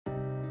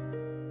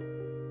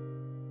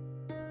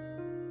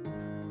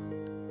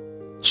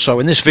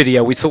So in this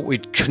video we thought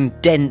we'd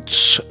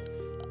condense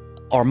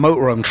our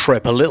motorhome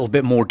trip a little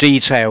bit more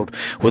detailed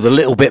with a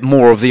little bit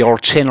more of the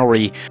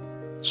itinerary.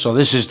 So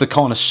this is the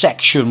kind of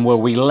section where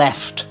we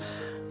left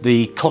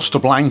the Costa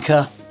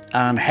Blanca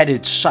and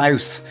headed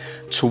south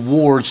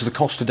towards the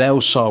Costa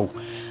del Sol,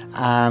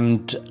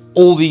 and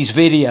all these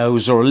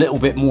videos are a little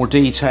bit more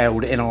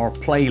detailed in our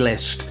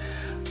playlist.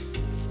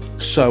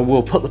 So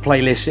we'll put the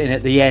playlist in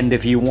at the end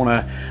if you want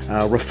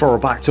to refer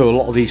back to a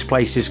lot of these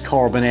places,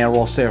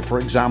 Carboneras there for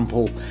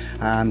example,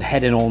 and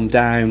heading on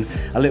down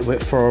a little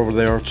bit further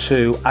there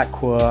to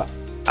Agua,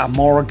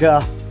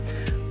 Amarga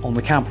on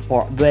the camper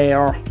park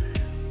there.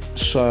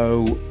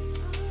 So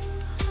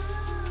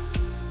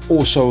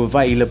also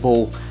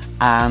available.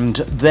 And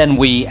then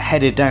we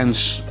headed down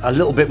a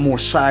little bit more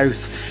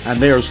south,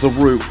 and there's the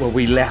route where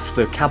we left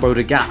the Cabo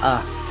de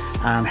Gata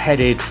and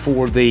headed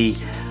for the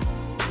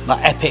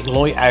epic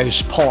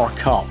lighthouse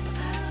park up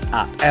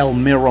at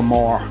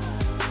Almerimar,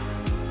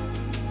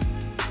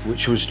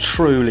 which was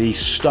truly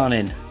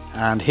stunning.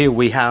 And here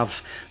we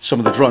have some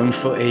of the drone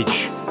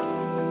footage.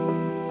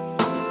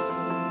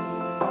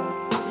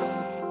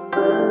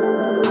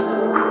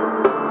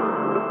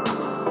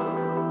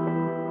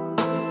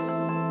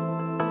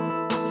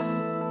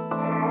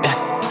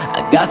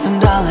 Got some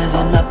dollars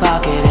in my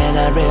pocket and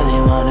I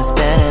really wanna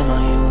spend them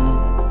on you.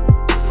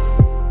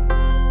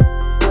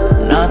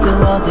 Not the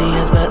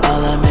wealthiest, but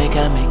all I make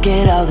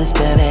it all to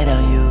spend it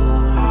on you.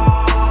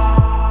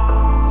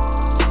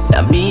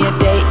 Now be a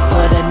date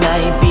for the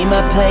night, be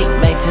my plate,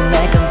 make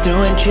tonight come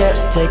through and trip.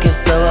 Take it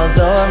slow,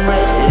 although I'm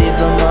ready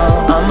for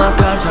more. All my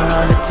cards are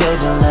on the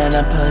table and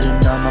I'm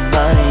putting all my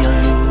money on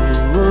you.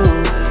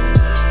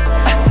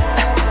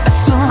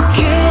 So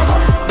kiss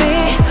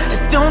me,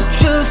 don't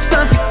you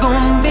stop, you're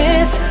gonna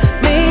miss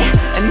me.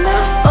 And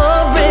I'm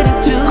all ready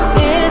to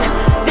end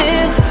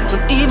this.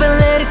 Don't even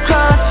let it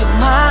cross your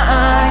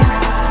mind.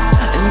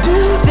 And do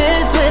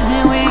this with me,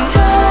 we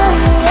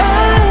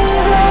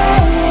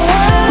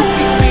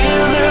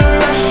feel the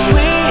rush,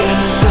 we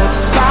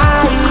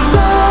amplify.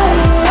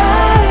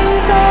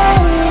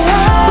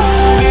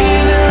 Feel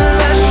the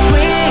rush,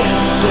 we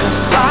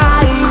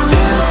amplify.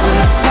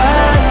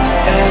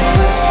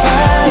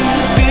 Amplify.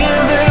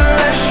 Feel the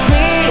rush,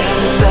 we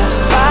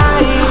amplify.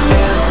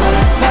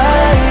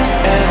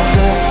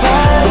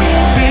 Amplify.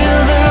 Feel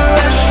the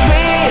rush,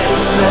 we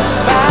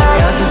amplify.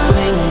 Got the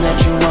thing that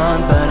you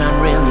want, but I'm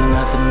really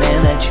not the man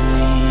that you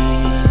need.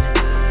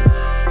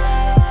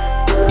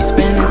 You're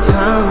spending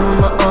time on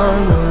my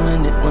arm,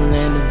 knowing it will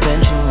end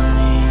eventually.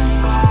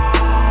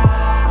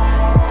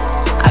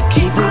 I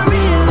keep it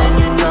real and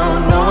you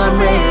know I'm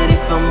ready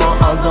for more.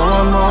 Although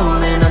I'm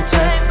holding on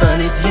tight, but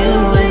it's you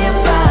and your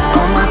fight.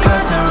 All my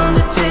cards are on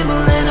the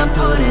table and I'm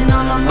putting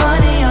all my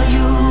money on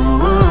you.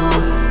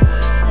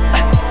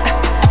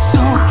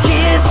 So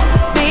kiss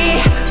me,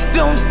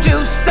 don't you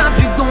stop,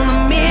 you're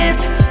gonna miss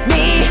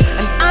me.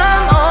 And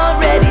I'm all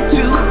ready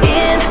to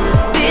end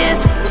this,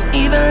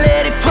 even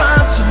let it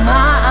cross your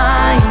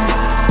mind.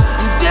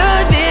 Do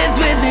this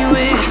with me,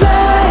 with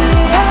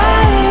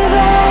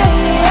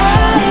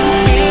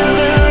feel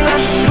the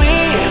rush, we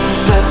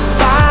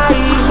amplify.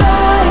 Feel the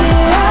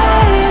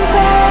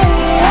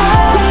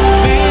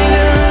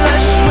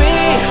rush, we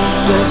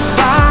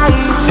amplify.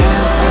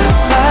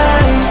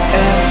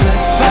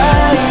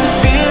 Amplify.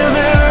 Feel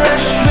the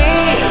rush, we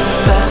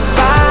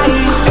amplify.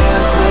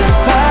 Amplify.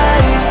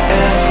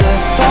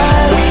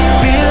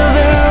 Feel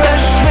the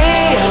rush, we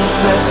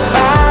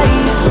amplify.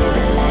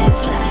 Living life,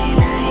 flying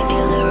high,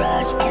 feel the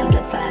rush,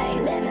 amplify,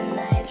 living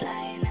life,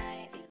 flying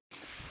high.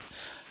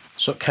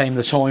 So it came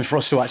the time for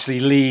us to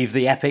actually leave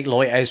the epic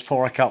lighthouse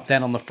park up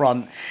then on the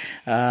front,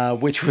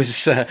 which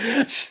was,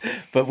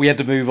 but we had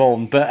to move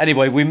on. But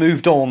anyway, we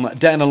moved on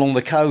down along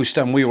the coast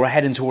and we were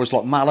heading towards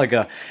like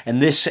Malaga.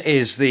 And this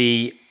is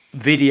the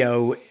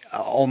video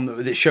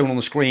that's shown on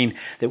the screen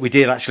that we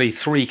did actually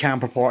 3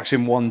 camper parks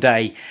in one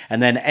day, and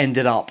then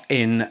ended up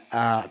in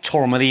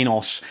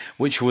Torremolinos,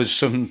 which was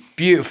some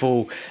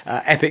beautiful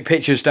epic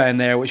pictures down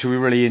there, which we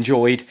really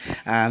enjoyed.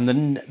 And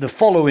then the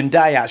following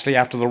day, actually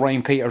after the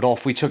rain petered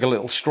off, we took a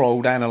little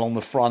stroll down along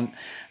the front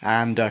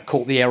and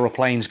caught the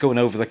aeroplanes going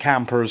over the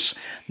campers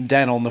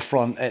down on the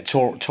front at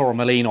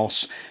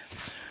Torremolinos.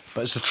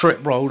 But as the trip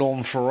rolled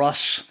on for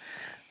us,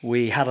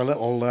 we had a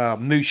little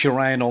mooch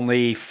around on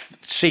the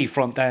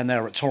seafront down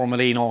there at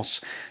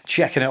Torremolinos,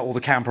 checking out all the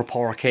camper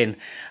parking,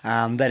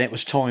 and then it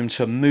was time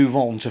to move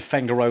on to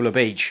Fuengirola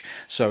Beach.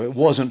 So it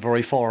wasn't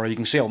very far. You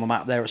can see on the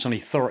map there it's only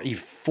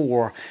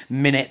 34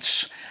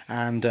 minutes,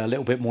 and a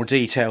little bit more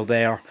detail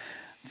there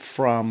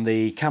from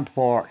the camper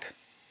park.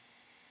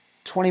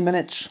 20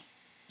 minutes,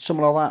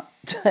 something like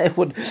that.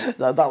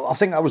 I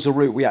think that was the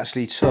route we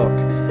actually took,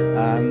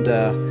 and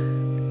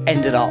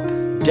ended up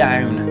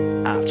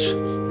down at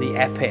the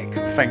epic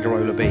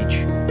Fuengirola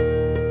Beach.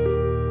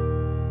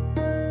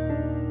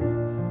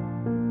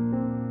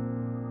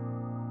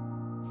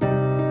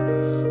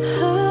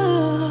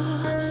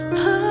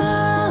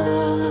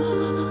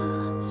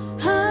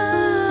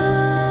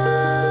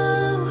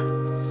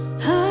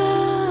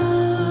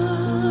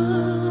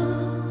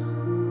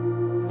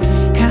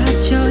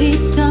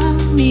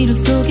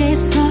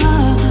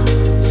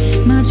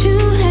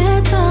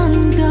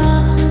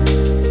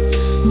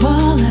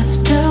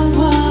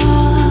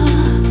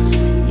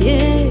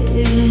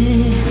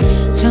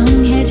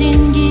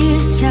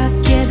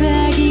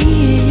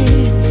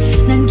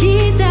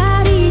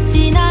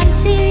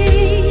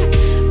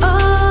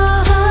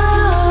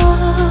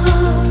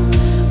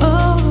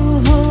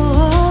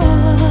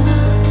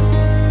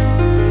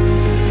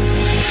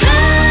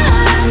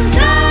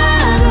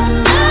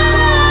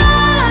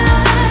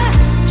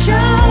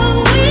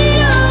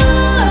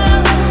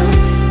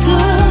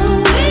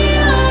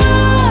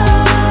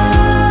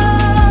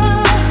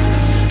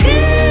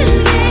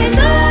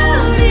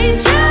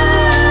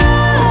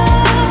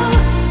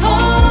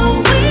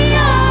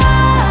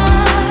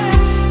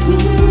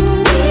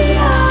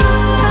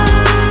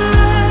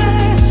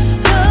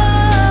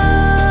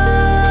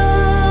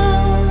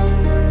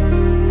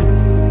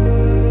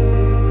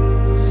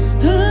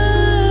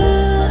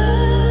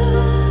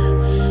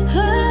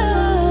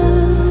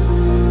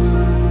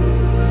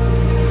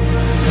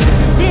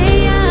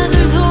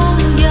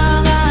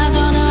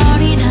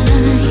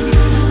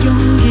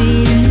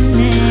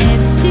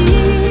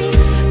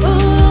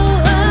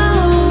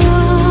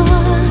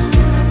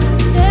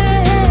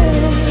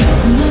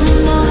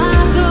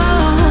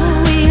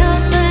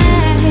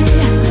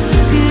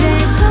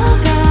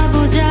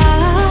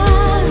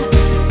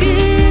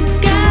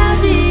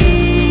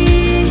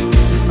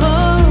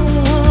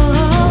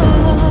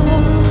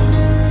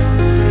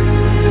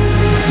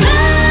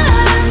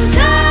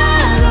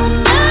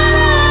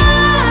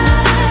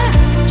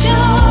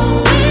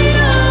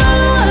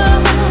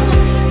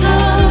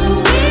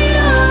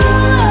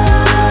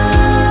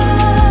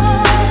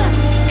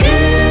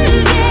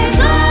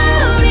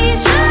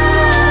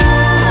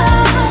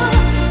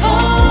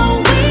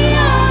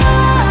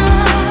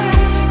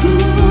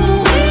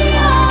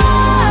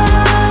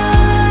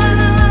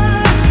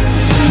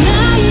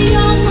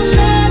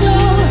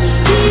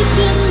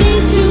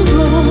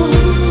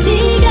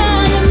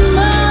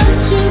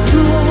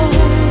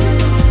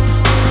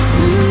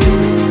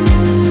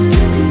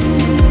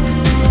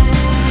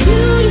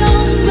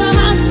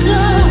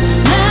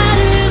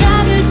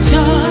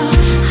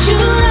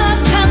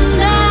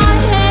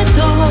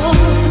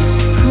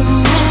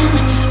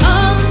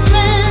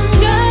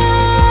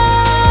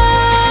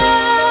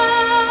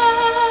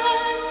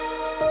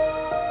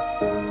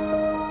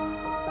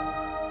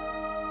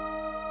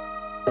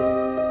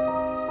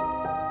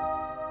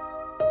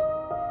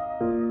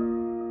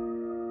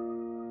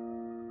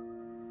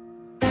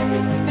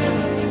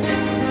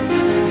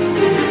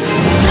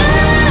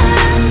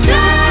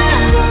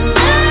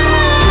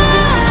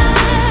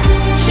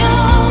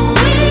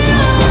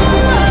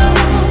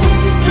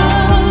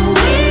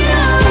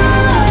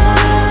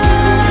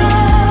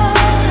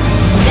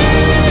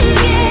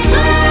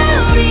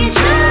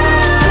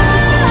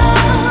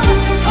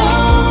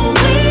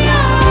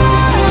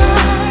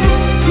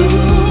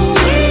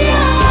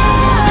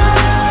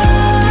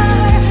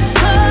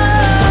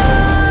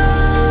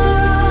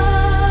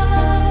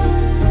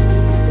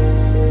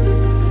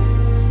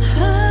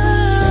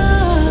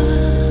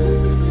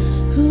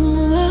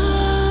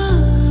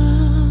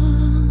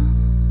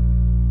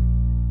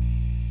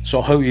 So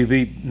I hope you'll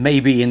be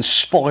maybe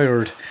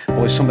inspired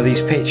by some of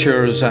these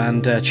pictures,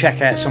 and check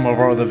out some of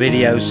our other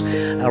videos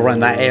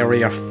around that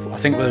area. I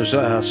think there's 2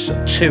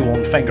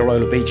 on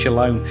Fuengirola Beach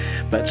alone,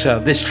 but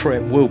this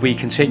trip will be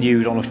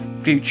continued on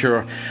a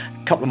future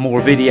couple of more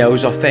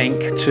videos, I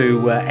think,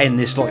 to end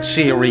this like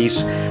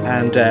series,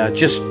 and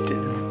just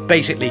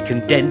basically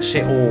condense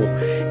it all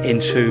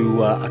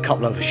into a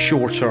couple of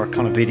shorter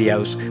kind of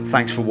videos.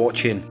 Thanks for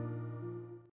watching.